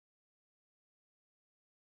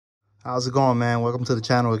How's it going, man? Welcome to the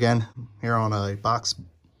channel again. Here on a box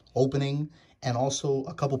opening and also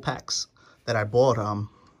a couple packs that I bought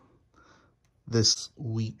this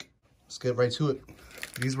week. Let's get right to it.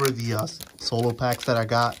 These were the solo packs that I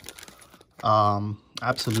got.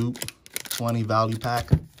 Absolute 20 value pack.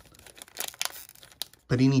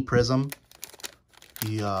 Panini Prizm,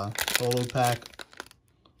 the solo pack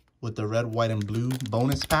with the red, white, and blue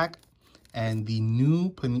bonus pack, and the new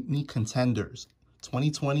PaniniContenders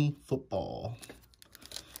 2020 football.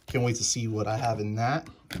 Can't wait to see what I have in that.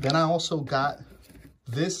 Then I also got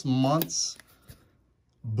this month's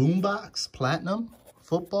Boombox Platinum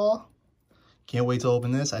football. Can't wait to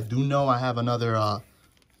open this. I do know I have another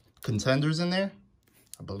contenders in there.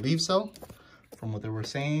 I believe so, from what they were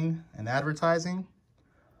saying and advertising.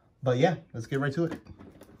 But yeah, let's get right to it.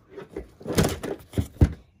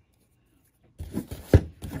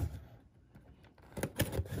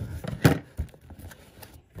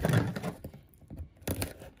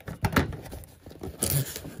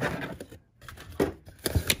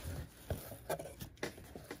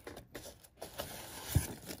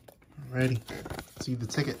 Ready? See the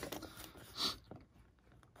ticket.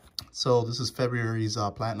 So this is February's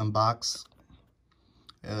Platinum box.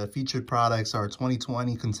 Featured products are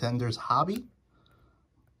 2020 Contenders Hobby,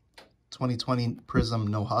 2020 Prizm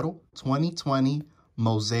No Huddle, 2020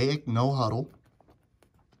 Mosaic No Huddle,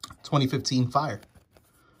 2015 Fire.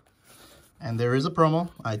 And there is a promo.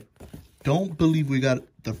 I don't believe we got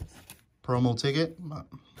the promo ticket, but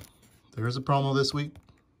there is a promo this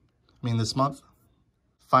month.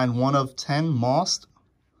 Find one of 10 Mossed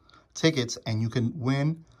tickets and you can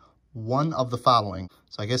win one of the following.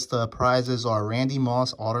 So I guess the prizes are Randy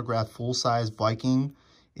Moss autographed full-size Viking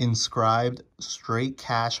inscribed straight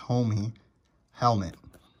cash homie helmet.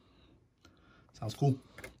 Sounds cool.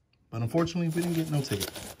 But unfortunately, we didn't get no ticket.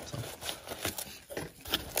 So.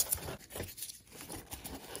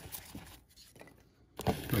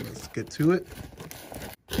 Let's get to it.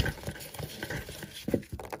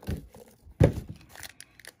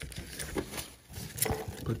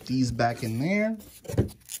 Put these back in there.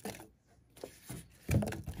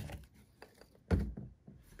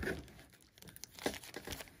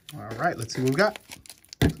 All right, let's see what we got.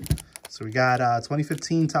 So we got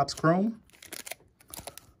 2015 Topps Chrome,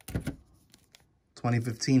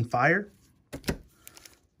 2015 Fire,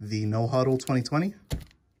 the No Huddle 2020,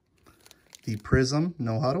 the Prizm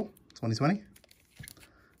No Huddle 2020,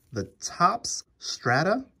 the Topps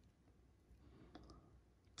Strata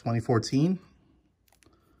 2014.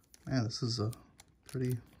 Man, this is a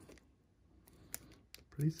pretty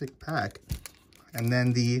thick pack. And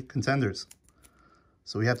then the Contenders.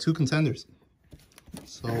 So we have two Contenders.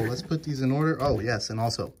 So let's put these in order. Oh, yes, and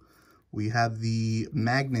also we have the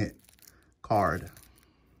magnet card.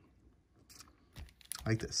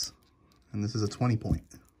 Like this. And this is a 20 point.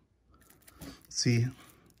 See,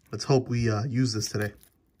 let's hope we use this today.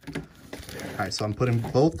 All right, so I'm putting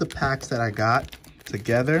both the packs that I got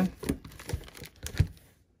together.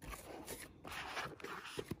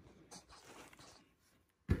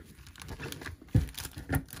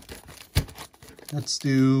 Let's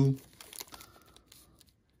do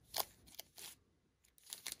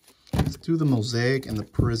the Mosaic and the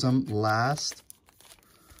Prizm last.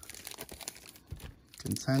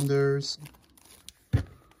 Contenders. I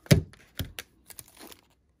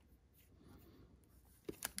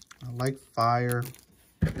like Fire.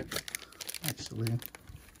 Actually,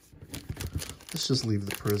 let's just leave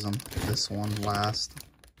the Prizm, this one, last.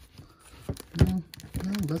 No,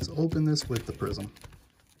 let's open this with the Prizm.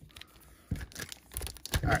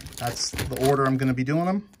 All right, that's the order I'm going to be doing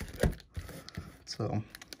them. So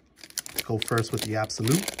let's go first with the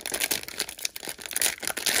Absolute.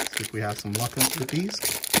 See if we have some luck with these.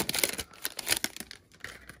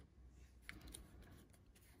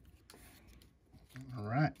 All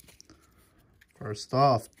right. First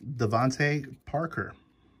off, Devontae Parker.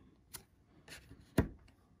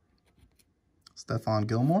 Stephon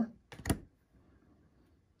Gilmore.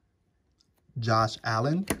 Josh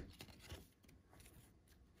Allen.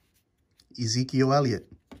 Ezekiel Elliott,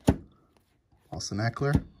 Austin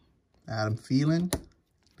Eckler, Adam Thielen,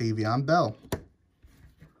 Le'Veon Bell.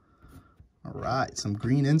 All right, some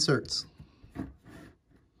green inserts.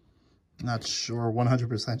 Not sure,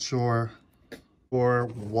 100% sure or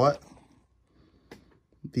what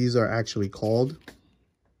these are actually called,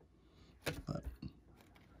 but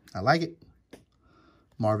I like it.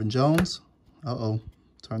 Marvin Jones.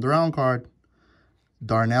 Turned around card.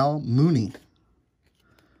 Darnell Mooney.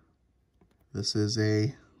 This is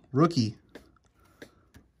a rookie.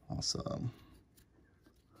 Awesome.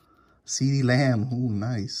 CeeDee Lamb. Ooh,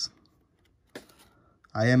 nice.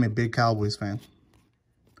 I am a big Cowboys fan.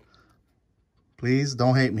 Please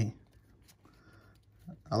don't hate me.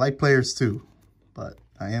 I like players too, but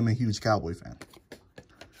I am a huge Cowboy fan.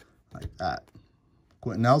 Like that.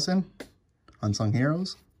 Quentin Nelson, Unsung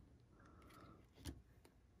Heroes.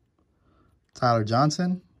 Tyler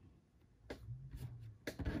Johnson.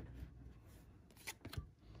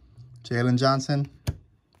 Jalen Johnson.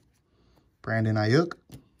 Brandon Ayuk.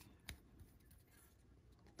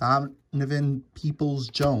 Donovan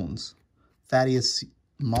Peoples-Jones. Thaddeus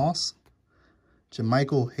Moss.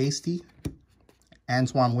 Jermichael Hasty.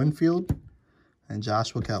 Antoine Winfield. And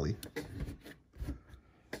Joshua Kelly.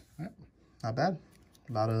 All right, not bad.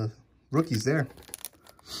 A lot of rookies there.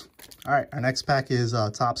 All right, our next pack is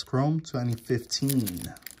Topps Chrome 2015.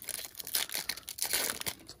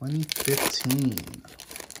 2015.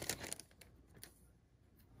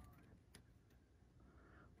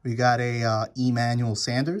 We got a Emmanuel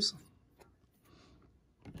Sanders.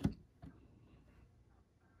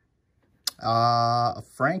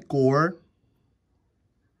 Frank Gore.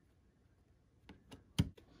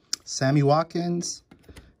 Sammy Watkins.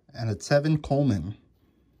 And a Tevin Coleman.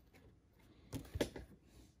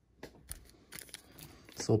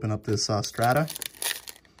 Let's open up this Strata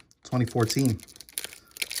 2014.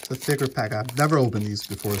 It's a thicker pack. I've never opened these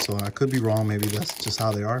before, so I could be wrong. Maybe that's just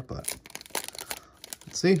how they are, but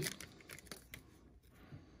let's see.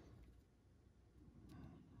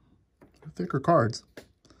 Thicker cards.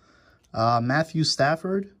 Matthew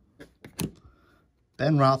Stafford.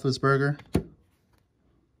 Ben Roethlisberger.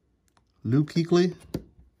 Luke Kuechly.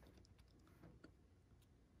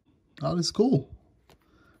 Oh, this is cool.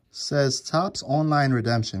 Says Topps Online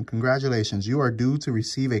Redemption. Congratulations. You are due to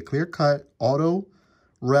receive a clear-cut auto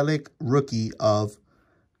relic rookie of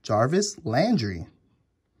Jarvis Landry.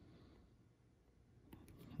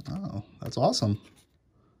 Oh, that's awesome.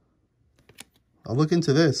 I'll look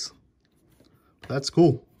into this. That's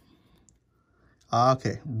cool.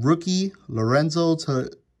 Okay. Rookie Lorenzo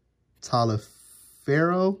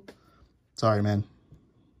Taliaferro. Sorry, man.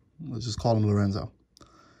 Let's just call him Lorenzo.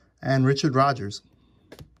 And Richard Rodgers.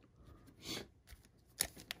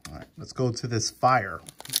 All right, let's go to this Fire.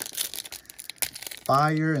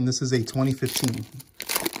 Fire, and this is a 2015.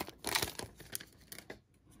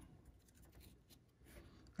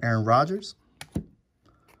 Aaron Rodgers.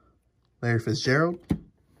 Larry Fitzgerald.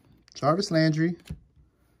 Jarvis Landry.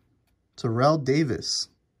 Terrell Davis.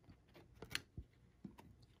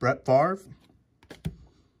 Brett Favre.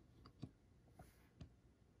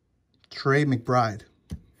 Trey McBride.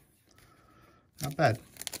 Not bad.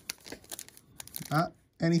 Not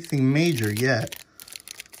anything major yet.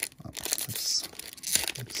 Let's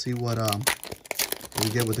see what we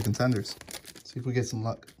get with the contenders. See if we get some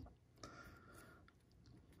luck.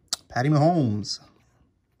 Patty Mahomes.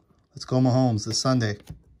 Let's go Mahomes this Sunday.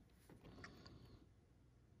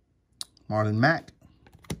 Marlon Mack.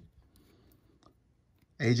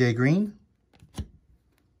 AJ Green.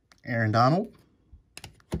 Aaron Donald.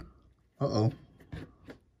 Uh-oh.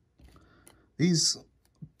 These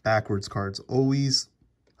backwards cards always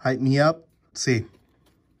hype me up. Let's see.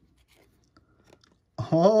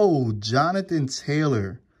 Oh, Jonathan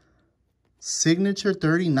Taylor. Signature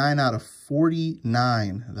 39 out of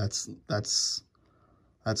 49. That's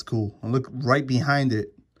cool. And look right behind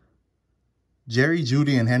it. Jerry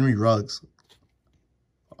Jeudy and Henry Ruggs.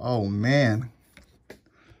 Oh, man.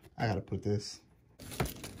 I gotta put this.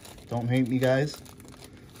 Don't hate me, guys.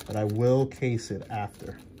 But I will case it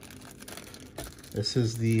after. This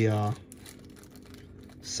is the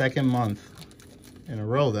second month in a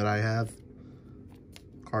row that I have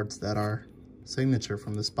cards that are signature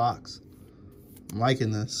from this box. I'm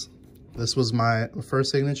liking this. This was my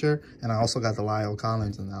first signature, and I also got the Lyle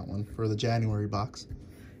Collins in that one for the January box.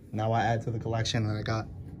 Now I add to the collection, and I got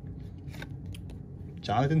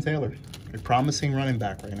Jonathan Taylor, a promising running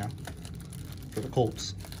back right now for the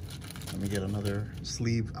Colts. Let me get another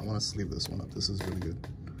sleeve. I want to sleeve this one up. This is really good.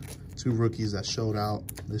 Two rookies that showed out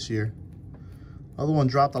this year. The other one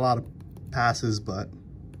dropped a lot of passes, but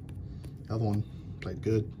the other one played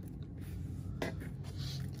good.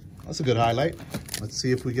 That's a good highlight. Let's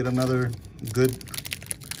see if we get another good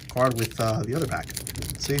card with the other pack.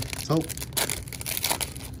 Let's see. Let's hope.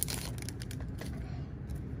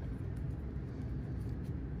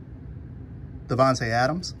 Devontae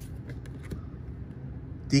Adams.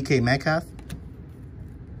 DK Metcalf.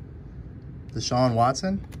 Deshaun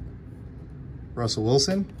Watson. Russell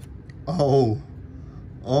Wilson. Oh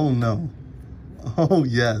no. Oh,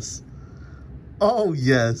 yes. Oh,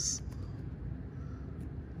 yes.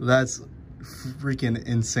 That's freaking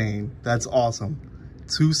insane. That's awesome.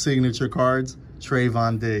 Two signature cards,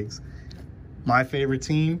 Trayvon Diggs. my favorite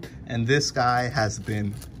team, and this guy has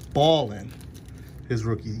been balling his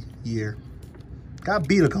rookie year. Got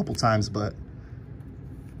beat a couple times, but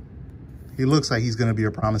he looks like he's going to be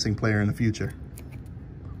a promising player in the future.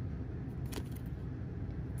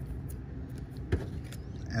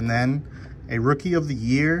 And then a rookie of the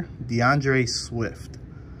year, DeAndre Swift.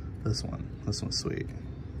 This one's sweet.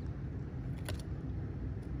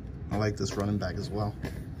 I like this running back as well.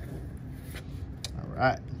 All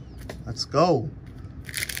right, let's go.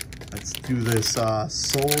 Let's do this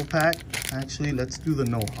soul pack. Actually, let's do the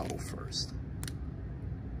no huddle first.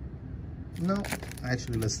 No,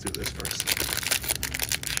 actually, let's do this first.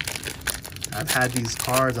 I've had these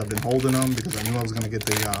cards. I've been holding them because I knew I was going to get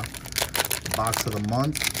the box of the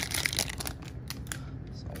month.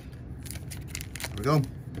 So, here we go.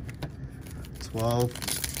 12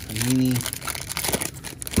 Panini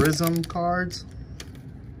Prizm cards.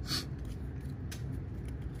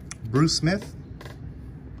 Bruce Smith.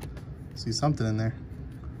 See something in there.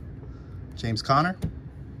 James Conner.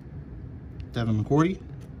 Devin McCourty.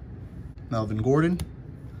 Melvin Gordon.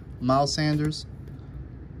 Miles Sanders.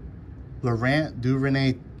 Laurent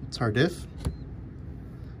Duvernay Tardif.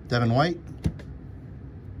 Devin White.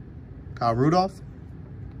 Kyle Rudolph.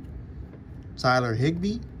 Tyler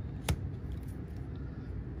Higbee.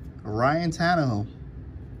 Ryan Tannehill.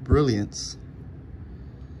 Brilliance.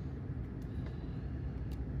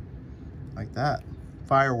 Like that.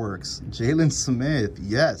 Fireworks. Jalen Smith.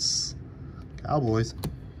 Yes. Cowboys.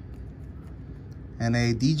 And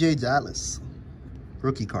a DJ Dallas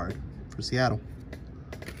rookie card for Seattle.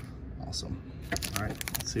 Awesome. All right.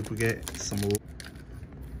 Let's see if we get some more.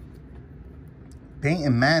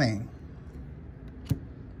 Peyton Manning.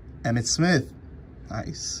 Emmitt Smith.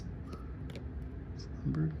 Nice.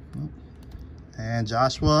 And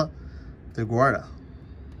Joshua DeGuarda.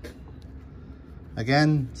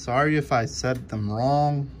 Again, sorry if I said them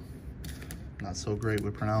wrong. Not so great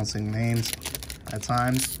with pronouncing names at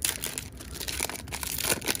times.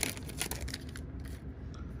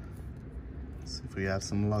 Let's see if we have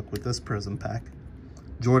some luck with this Prizm pack.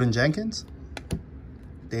 Jordan Jenkins.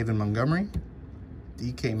 David Montgomery.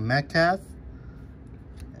 DK Metcalf.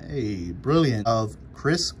 Hey, brilliant. Of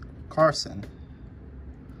Chris Carson.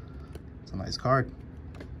 It's a nice card.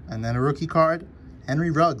 And then a rookie card,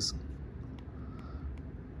 Henry Ruggs.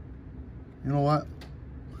 You know what?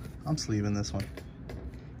 I'm sleeving this one.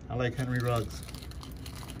 I like Henry Ruggs.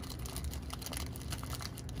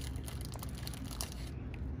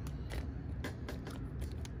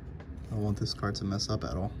 I don't want this card to mess up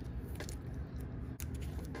at all.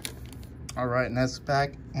 All right, next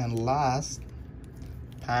pack and last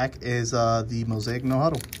pack is the Mosaic No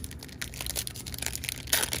Huddle.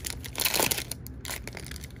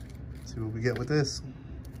 See what we get with this.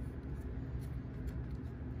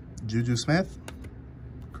 Juju Smith,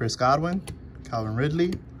 Chris Godwin, Calvin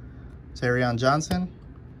Ridley, Terrion Johnson,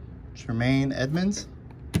 Tremaine Edmonds,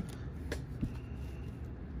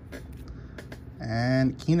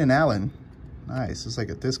 and Keenan Allen. Nice. It's like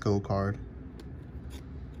a disco card.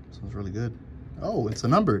 This one's really good. Oh, it's a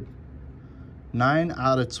numbered. 9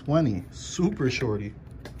 out of 20. Super shorty.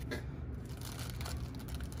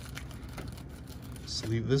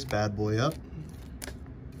 Sleeve this bad boy up.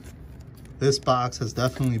 This box has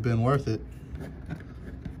definitely been worth it.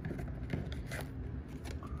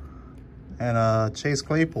 And Chase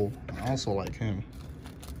Claypool, I also like him.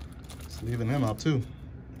 Just leaving him up too.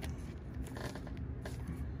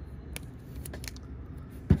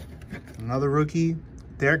 Another rookie,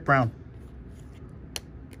 Derek Brown.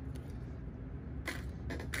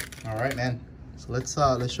 All right, man. So let's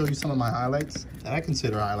show you some of my highlights that I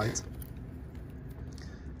consider highlights.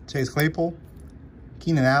 Chase Claypool,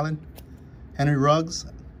 Keenan Allen, Henry Ruggs.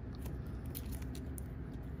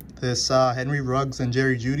 This Henry Ruggs and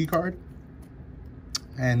Jerry Jeudy card.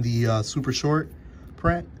 And the super short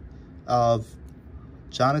print of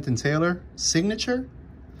Jonathan Taylor signature.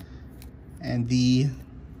 And the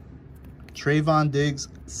Trayvon Diggs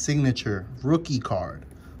signature rookie card.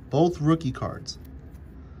 Both rookie cards.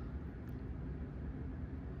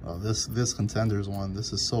 Oh, this Contenders one,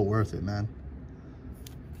 this is so worth it, man.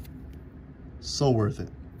 So worth it.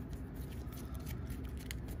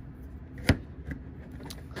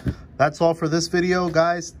 That's all for this video,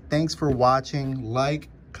 guys. Thanks for watching. Like,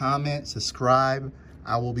 comment, subscribe.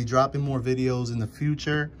 I will be dropping more videos in the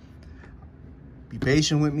future. Be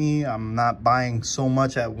patient with me. I'm not buying so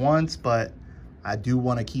much at once, but I do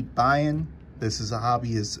want to keep buying. This is a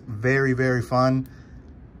hobby. It's very, very fun.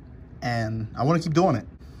 And I want to keep doing it.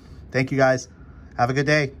 Thank you, guys. Have a good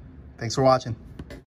day. Thanks for watching.